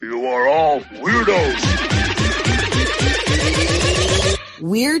You are all weirdos.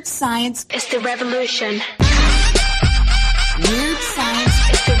 Weird science is the revolution. Weird science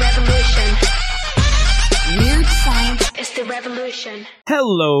is the revolution. Weird science is the revolution.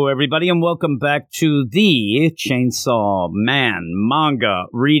 Hello, everybody, and welcome back to the Chainsaw Man Manga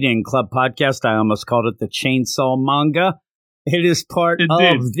Reading Club podcast. I almost called it the Chainsaw Manga. It is part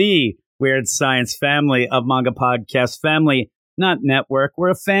of the Weird Science family of manga podcast family, not network.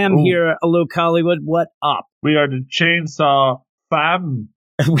 We're a fam here at Luke Hollywood. What up? We are the Chainsaw fam.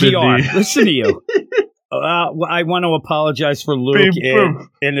 We are. Listen to you. I want to apologize for Luke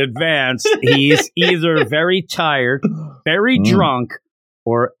in advance. He's either very tired, very drunk,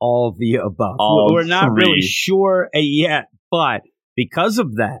 or all of the above. We're not really sure yet, but because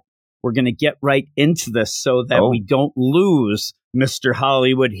of that, we're going to get right into this so that we don't lose Mr.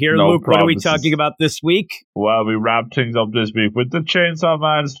 Hollywood here. No Luke, promises. What are we talking about this week? Well, we wrap things up this week with the Chainsaw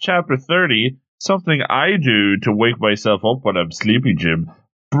Man's Chapter 30, something I do to wake myself up when I'm sleepy, Jim.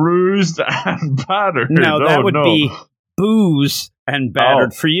 Bruised and battered. No, that would be booze and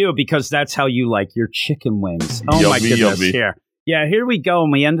battered for you because that's how you like your chicken wings. Oh, my goodness. Here we go.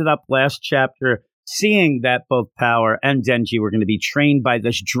 And we ended up last chapter seeing that both Power and Denji were going to be trained by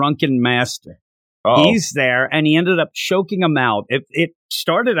this drunken master. He's there, and he ended up choking him out. It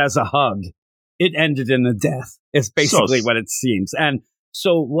started as a hug. It ended in a death. It's basically what it seems. And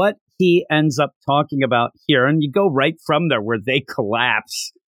so what he ends up talking about here, and you go right from there where they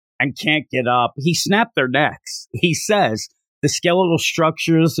collapse and can't get up. He snapped their necks. He says, the skeletal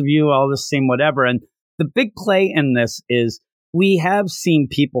structures of you, all the same, whatever. And the big play in this is we have seen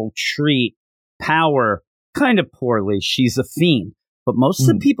people treat Power kind of poorly. She's a fiend. But most of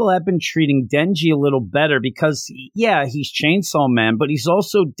the people have been treating Denji a little better because, he's Chainsaw Man, but he's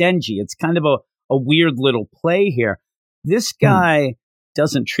also Denji. It's kind of a weird little play here. This guy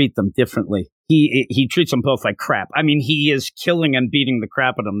doesn't treat them differently. He treats them both like crap. I mean, he is killing and beating the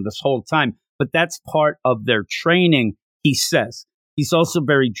crap out of them this whole time. But that's part of their training, he says. He's also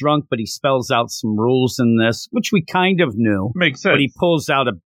very drunk, but he spells out some rules in this, which we kind of knew. Makes sense. But he pulls out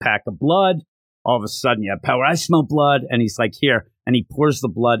a pack of blood. All of a sudden, you have Power. I smell blood. And he's like, here. And he pours the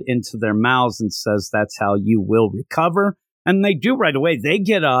blood into their mouths and says, that's how you will recover. And they do right away. They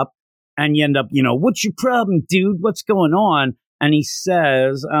get up and you end up, what's your problem, dude? What's going on? And he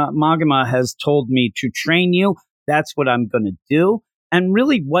says, Magama has told me to train you. That's what I'm going to do. And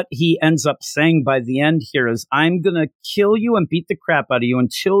really what he ends up saying by the end here is, I'm going to kill you and beat the crap out of you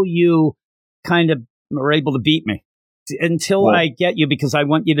until you kind of are able to beat me. Until I get you, because I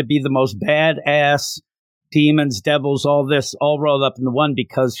want you to be the most badass demons, devils, all this, all rolled up into one,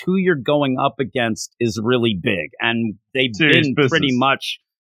 because who you're going up against is really big. And they've been pretty much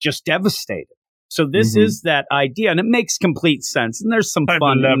just devastated. So this is that idea, and it makes complete sense. And there's some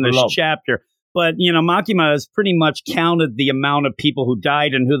fun in this chapter. But, Makima has pretty much counted the amount of people who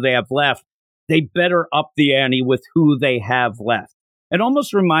died and who they have left. They better up the ante with who they have left. It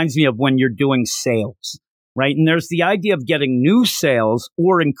almost reminds me of when you're doing sales, right? And there's the idea of getting new sales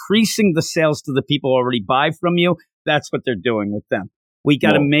or increasing the sales to the people who already buy from you. That's what they're doing with them. We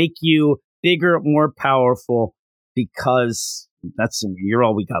got to make you bigger, more powerful, because you're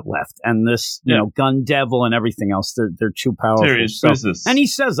all we got left. And this, gun devil and everything else, they're too powerful. Serious business. And he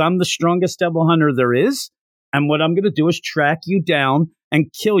says, I'm the strongest devil hunter there is. And what I'm going to do is track you down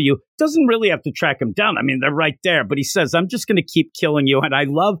and kill you. Doesn't really have to track him down. I mean, they're right there. But he says, I'm just going to keep killing you. And I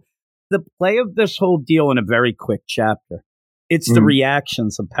love the play of this whole deal in a very quick chapter. It's the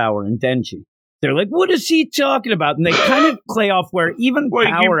reactions of Power and Denji. They're like, what is he talking about? And they kind of play off where even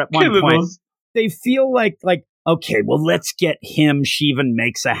Power at one point, they feel like, okay, well, let's get him. She even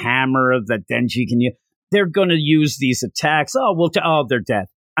makes a hammer that Denji can use. They're going to use these attacks. They're dead.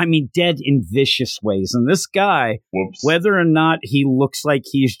 I mean, dead in vicious ways. And this guy, whether or not he looks like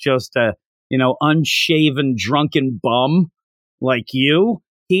he's just a, unshaven, drunken bum like you,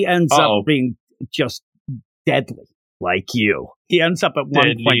 he ends up being just deadly like you. He ends up at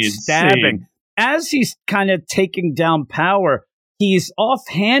one point stabbing. As he's kind of taking down Power, he's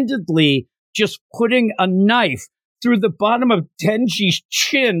offhandedly just putting a knife through the bottom of Denji's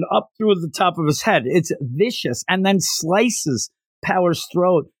chin up through the top of his head. It's vicious. And then slices Power's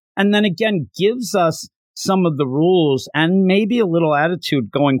throat. And then again gives us some of the rules and maybe a little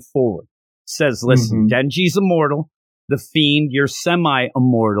attitude going forward. Says, listen, Denji's immortal. The Fiend, you're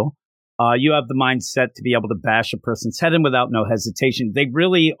semi-immortal. You have the mindset to be able to bash a person's head in without no hesitation. They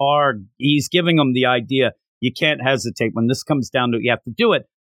really are. He's giving them the idea you can't hesitate. When this comes down to it, you have to do it.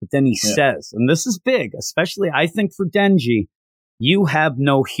 But then he says, and this is big, especially I think for Denji, you have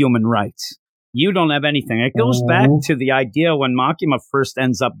no human rights. You don't have anything. It goes back to the idea when Makima first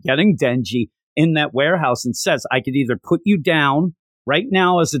ends up getting Denji in that warehouse and says, I could either put you down right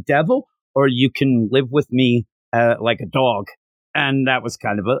now as a devil, or you can live with me like a dog. And that was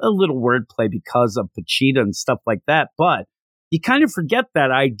kind of a little wordplay because of Pachita and stuff like that. But you kind of forget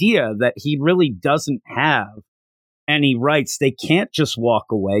that idea that he really doesn't have any rights. They can't just walk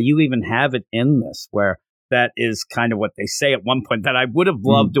away. You even have it in this where that is kind of what they say at one point, that I would have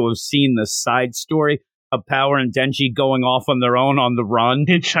loved to have seen this side story of Power and Denji going off on their own on the run.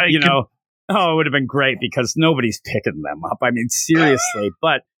 You know, oh, it would have been great because nobody's picking them up. I mean, seriously.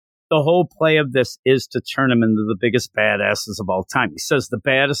 But the whole play of this is to turn him into the biggest badasses of all time. He says the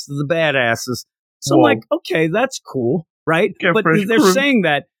baddest of the badasses. So I'm like, okay, that's cool, right? But they're saying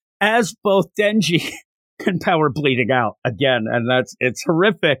that as both Denji and Power bleeding out again, and it's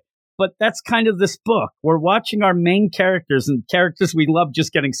horrific. But that's kind of this book. We're watching our main characters and characters we love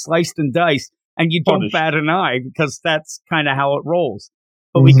just getting sliced and diced, and you don't bat an eye because that's kind of how it rolls.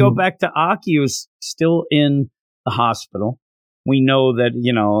 But we go back to Aki, who's still in the hospital. We know that,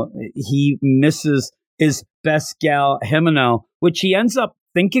 you know, he misses his best gal, Himeno, which he ends up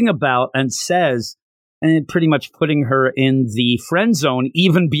thinking about and says, and pretty much putting her in the friend zone,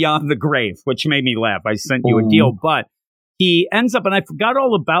 even beyond the grave, which made me laugh. I sent you a deal, but he ends up, and I forgot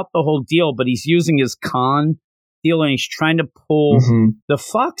all about the whole deal, but he's using his con deal, and he's trying to pull the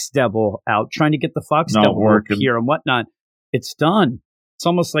Fox Devil out, trying to get the Fox Devil work here and whatnot. It's done. It's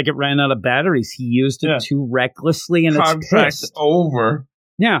almost like it ran out of batteries. He used it too recklessly, and it's pissed. Over.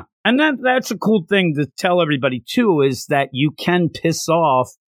 Yeah, and that's a cool thing to tell everybody, too, is that you can piss off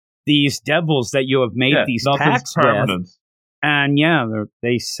these devils that you have made these pacts with. And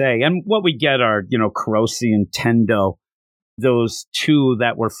they say, and what we get are, you know, Kurosi and Tendo, those two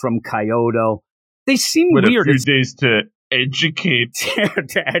that were from Kyoto. They seem weird. A few days to educate.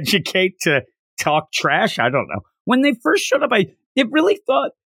 to talk trash. I don't know. When they first showed up, I really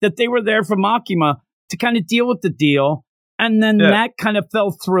thought that they were there for Makima to kind of deal with the deal. And then that kind of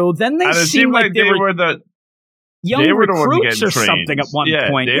fell through. Then they seemed like they were the young recruits or something at one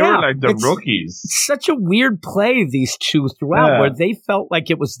point. They were like the rookies. Such a weird play, these two throughout, where they felt like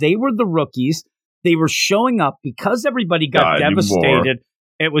they were the rookies. They were showing up because everybody got devastated.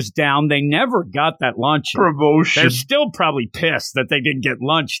 It was down. They never got that lunch. Promotion. They're still probably pissed that they didn't get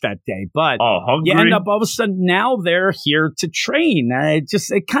lunch that day. But you end up all of a sudden, now they're here to train.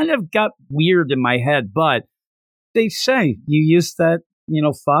 It kind of got weird in my head. But they say, you use that, you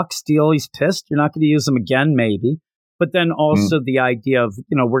know, Fox deal, he's pissed. You're not going to use him again, maybe. But then also the idea of,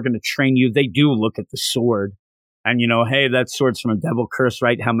 you know, we're going to train you. They do look at the sword. And, you know, hey, that sword's from a devil curse,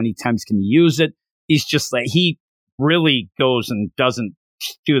 right? How many times can you use it? He's just like, he really goes and doesn't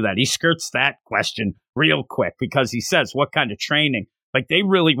do that. He skirts that question real quick because he says, what kind of training? Like, they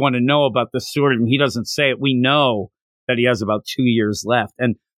really want to know about the sword, and he doesn't say it. We know that he has about 2 years left.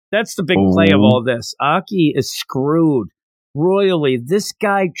 And that's the big play of all this. Aki is screwed royally. This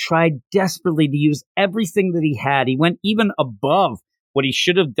guy tried desperately to use everything that he had. He went even above what he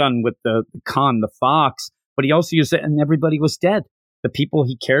should have done with the Fox, but he also used it, and everybody was dead. The people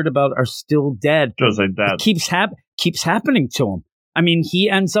he cared about are still dead. Just like that. It keeps happening to him. I mean, he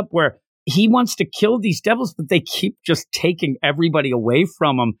ends up where he wants to kill these devils, but they keep just taking everybody away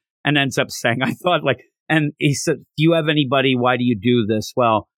from him, and ends up saying, I thought like, and he said, do you have anybody? Why do you do this?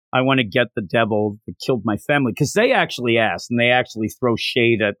 Well, I want to get the devil that killed my family. Because they actually asked, and they actually throw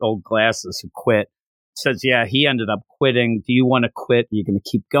shade at Old Glasses, who quit. Says, yeah, he ended up quitting. Do you want to quit? You're going to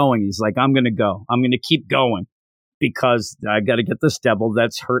keep going. He's like, I'm going to go. I'm going to keep going because I got to get this devil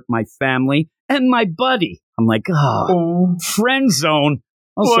that's hurt my family and my buddy. I'm like, friend zone.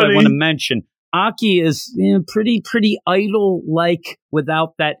 Also, I want to mention, Aki is pretty idol-like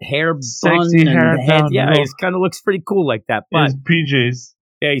without that hair bun. Sexy hair head. Yeah, he kind of looks pretty cool like that. But his PJs.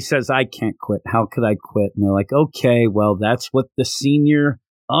 Yeah, he says, I can't quit. How could I quit? And they're like, okay, well, that's what the senior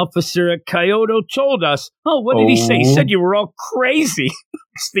officer at Kyoto told us. Oh, what did he say? He said you were all crazy.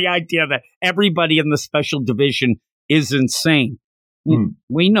 It's the idea that everybody in the special division is insane.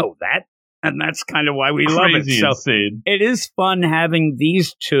 We know that, and that's kind of why we love it. So insane. It is fun having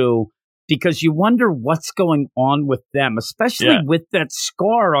these two because you wonder what's going on with them, especially with that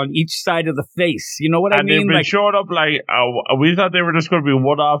scar on each side of the face. You know what I mean? They've been showing up like, we thought they were just going to be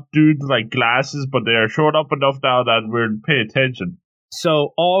one-off dudes like glasses, but they are showing up enough now that we're paying attention.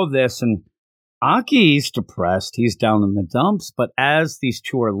 So all this, and Aki's depressed. He's down in the dumps. But as these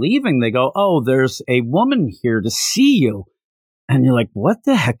two are leaving, they go, oh, there's a woman here to see you. And you're like, what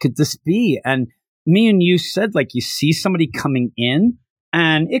the heck could this be? And me and you said, like, you see somebody coming in.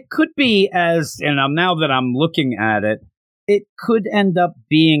 And it could be now that I'm looking at it, it could end up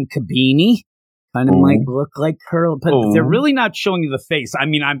being Kabini. kind of might look like her, but they're really not showing you the face. I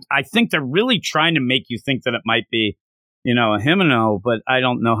mean, I think they're really trying to make you think that it might be, a Himeno, but I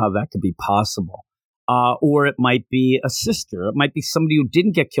don't know how that could be possible. Or it might be a sister. It might be somebody who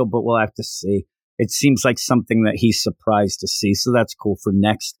didn't get killed, but we'll have to see. It seems like something that he's surprised to see, so that's cool for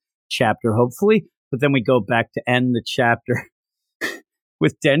next chapter, hopefully. But then we go back to end the chapter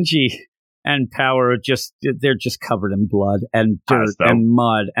with Denji and Power they're just covered in blood and dirt and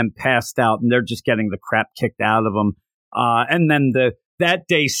mud and passed out, and they're just getting the crap kicked out of them. And then that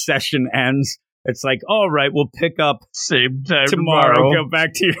day's session ends. It's like, all right, we'll pick up same time tomorrow. Go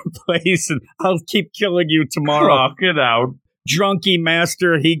back to your place, and I'll keep killing you tomorrow. Knock it out. Drunky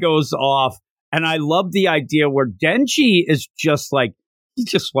Master, he goes off. And I love the idea where Denji is just like, he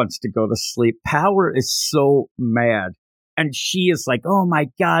just wants to go to sleep. Power is so mad. And she is like, oh my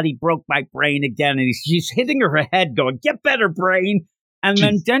God, he broke my brain again. And she's hitting her head going, get better, brain. And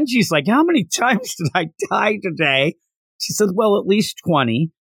then Denji's like, how many times did I die today? She says, well, at least 20.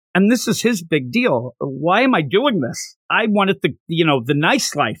 And this is his big deal. Why am I doing this? I wanted the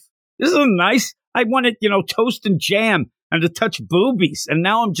nice life. This isn't nice. I wanted, toast and jam and to touch boobies. And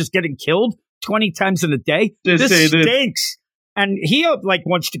now I'm just getting killed 20 times in a day. This stinks. And he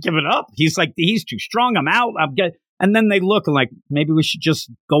wants to give it up. He's like, he's too strong. I'm out. And then they look and like, maybe we should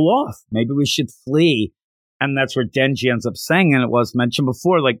just go off. Maybe we should flee. And that's where Denji ends up saying, and it was mentioned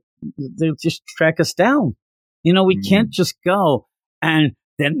before, like, they'll just track us down. We can't just go. And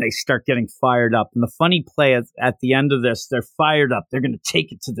then they start getting fired up. And the funny play at the end of this, they're fired up. They're going to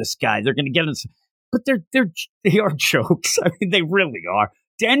take it to this guy. They're going to get it. But they are jokes. I mean, they really are.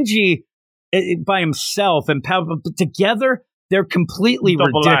 Denji by himself and Power, but together, they're completely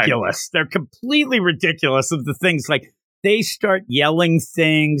ridiculous. They're completely ridiculous of the things. Like, they start yelling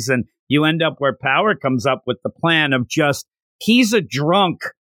things, and you end up where Power comes up with the plan of just, he's a drunk,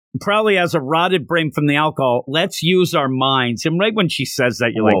 probably has a rotted brain from the alcohol. Let's use our minds. And right when she says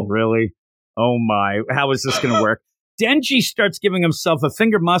that, you're like, really? Oh my, how is this going to work? Denji starts giving himself a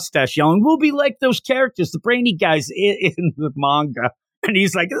finger mustache, yelling, we'll be like those characters, the brainy guys in the manga. And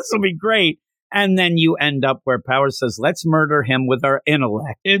he's like, this will be great. And then you end up where Power says, let's murder him with our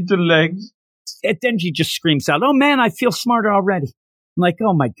intellect. Intellect. And Denji just screams out, oh man, I feel smarter already. I'm like,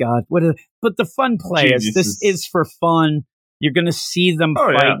 oh my God. But the fun play is, this is for fun. You're going to see them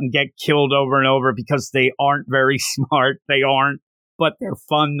fight and get killed over and over because they aren't very smart. They aren't, but they're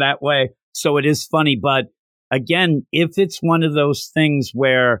fun that way. So it is funny. But again, if it's one of those things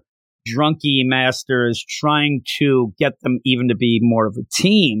where Drunky Master is trying to get them even to be more of a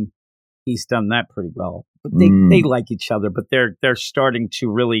team, he's done that pretty well. But they like each other, but they're starting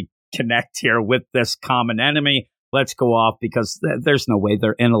to really connect here with this common enemy. Let's go off because there's no way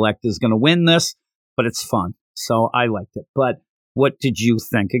their intellect is going to win this, but it's fun. So I liked it. But what did you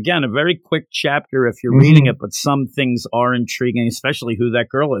think? Again, a very quick chapter if you're reading it, but some things are intriguing, especially who that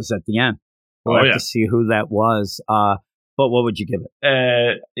girl is at the end. We'll have to see who that was. But what would you give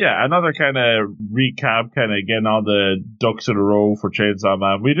it? Another kind of recap, kind of getting all the ducks in a row for Chainsaw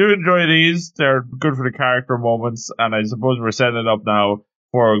Man. We do enjoy these. They're good for the character moments, and I suppose we're setting it up now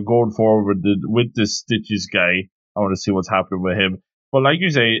for going forward with this Stitches guy. I want to see what's happening with him. But like you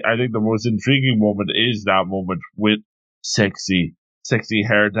say, I think the most intriguing moment is that moment with sexy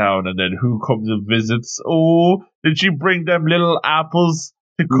hair down, and then who comes and visits. Oh, did she bring them little apples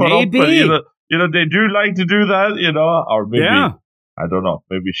to cut up? But, they do like to do that, or maybe, I don't know,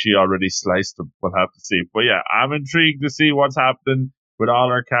 maybe she already sliced them. We'll have to see. But yeah, I'm intrigued to see what's happening with all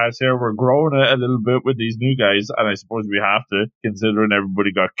our cast here. We're growing a little bit with these new guys, and I suppose we have to, considering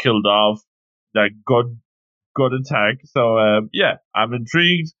everybody got killed off that good attack. So, I'm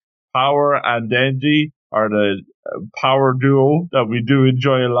intrigued. Power and Denji are the power duo that we do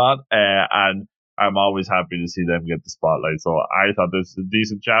enjoy a lot, and I'm always happy to see them get the spotlight. So I thought this was a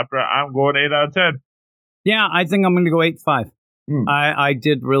decent chapter. I'm going 8 out of 10. Yeah, I think I'm going to go 8.5. I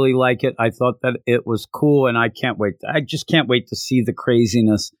did really like it. I thought that it was cool, and I can't wait. I just can't wait to see the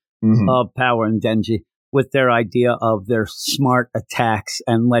craziness of Power and Denji with their idea of their smart attacks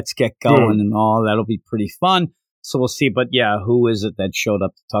and let's get going and all. That'll be pretty fun. So we'll see. But yeah, who is it that showed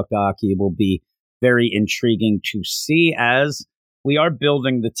up to talk to Aki will be very intriguing to see as we are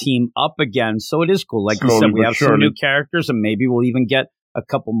building the team up again. So it is cool. Like you said, we have some new characters, and maybe we'll even get a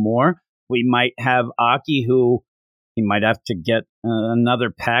couple more. We might have Aki, who he might have to get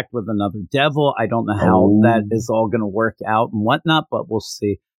another pact with another devil. I don't know how that is all going to work out and whatnot, but we'll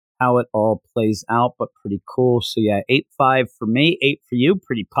see how it all plays out. But pretty cool. So yeah, 8.5 for me, 8 for you.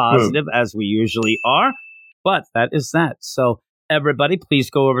 Pretty positive as we usually are. But that is that. So everybody, please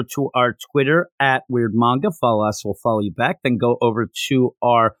go over to our Twitter at Weird Manga. Follow us. We'll follow you back. Then go over to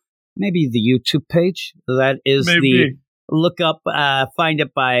our maybe the YouTube page. That is Maybe. look up, find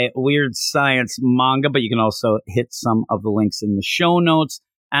it by Weird Science Manga, but you can also hit some of the links in the show notes,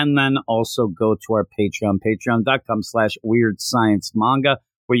 and then also go to our Patreon, patreon.com/Weird Science Manga,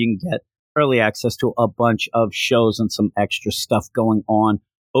 where you can get early access to a bunch of shows and some extra stuff going on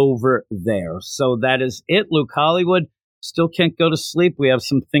over there. So that is it. Luke Hollywood still can't go to sleep. We have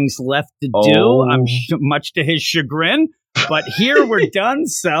some things left to do, much to his chagrin, but here we're done.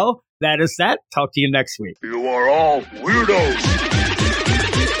 So that is that. Talk to you next week. You are all weirdos.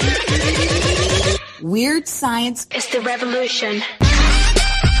 Weird Science. It's the revolution.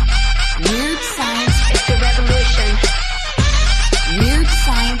 Weird Science. It's the revolution. Weird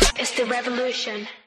Science. It's the revolution.